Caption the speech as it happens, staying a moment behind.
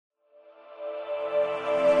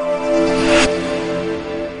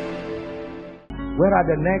Where are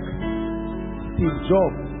the next Steve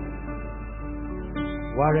Jobs,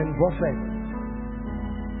 Warren Buffett,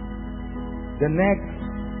 the next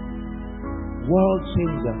world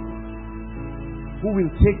changer who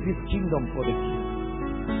will take this kingdom for the king?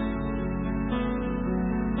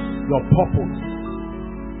 Your purpose.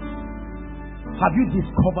 Have you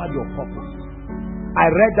discovered your purpose? I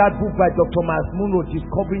read that book by Dr. Miles Monroe,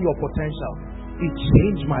 Discovering Your Potential. It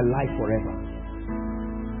changed my life forever.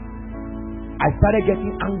 I started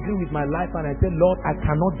getting angry with my life and I said, Lord, I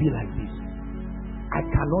cannot be like this. I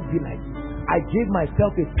cannot be like this. I gave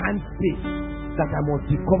myself a time space that I must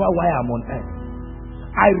discover why I'm on earth.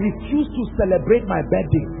 I refuse to celebrate my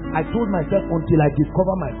birthday. I told myself until I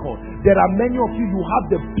discover my call. There are many of you, you have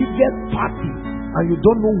the biggest party and you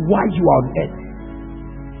don't know why you are on earth.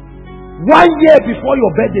 1 year before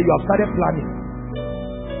your birthday, you have started planning.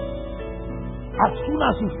 As soon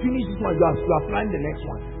as you finish this one, you are planning the next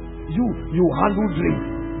one. You handle drinks.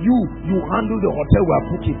 You handle the hotel we are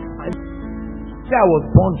booking. And say I was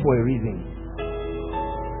born for a reason.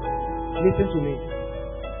 Listen to me.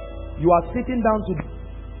 You are sitting down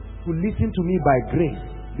to listen to me by grace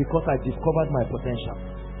because I discovered my potential.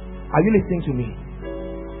 Are you listening to me?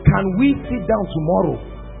 Can we sit down tomorrow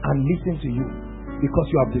and listen to you because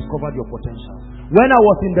you have discovered your potential? When I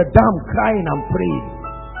was in the dam crying and praying,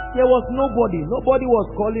 there was nobody. Nobody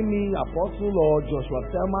was calling me Apostle or Joshua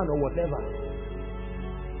Selman or whatever.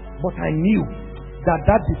 But I knew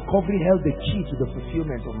that discovery held the key to the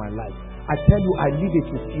fulfillment of my life. I tell you, I live a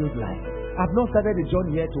fulfilled life. I've not started the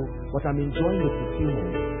journey yet, but I'm enjoying the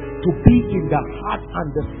fulfillment. To be in the heart and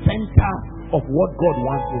the center of what God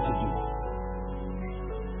wants me to do.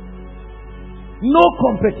 No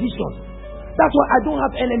competition. That's why I don't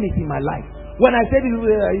have enemies in my life. When I said,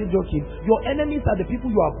 are you joking? Your enemies are the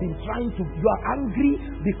people you have been trying to. You are angry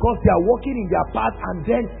because they are walking in their path, and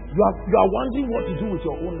then you are wondering what to do with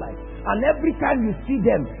your own life. And every time you see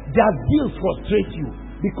them, their deals frustrate you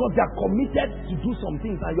because they are committed to do some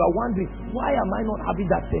things, and you are wondering, why am I not having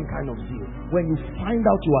that same kind of deal? When you find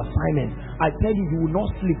out your assignment, I tell you, you will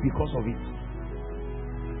not sleep because of it.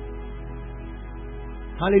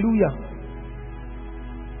 Hallelujah.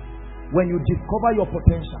 When you discover your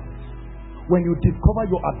potential, when you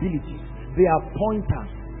discover your abilities, they are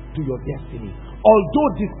pointers to your destiny. Although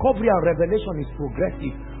discovery and revelation is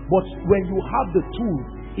progressive, but when you have the tools,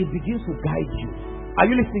 it begins to guide you. Are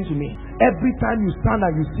you listening to me? Every time you stand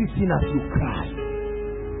and you see sinners, you cry.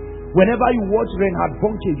 Whenever you watch Reinhard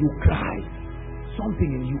Bonnke, you cry.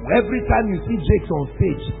 Something in you. Every time you see Jakes on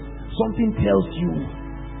stage, something tells you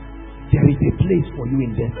there is a place for you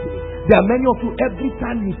in destiny. There are many of you, every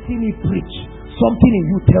time you see me preach, something in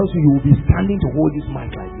you tells you you will be standing to hold this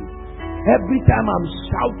mic like this. Every time I'm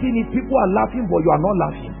shouting it, people are laughing, but you are not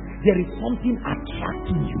laughing. There is something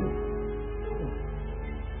attracting you.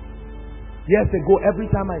 Years ago, every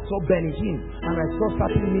time I saw Benny Hinn and I saw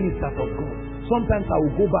certain ministers of God, sometimes I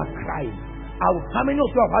will go back crying. How many of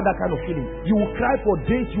you have had that kind of feeling? You will cry for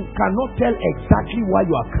days, you cannot tell exactly why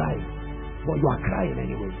you are crying, but you are crying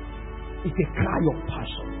anyway. It's a cry of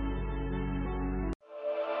passion.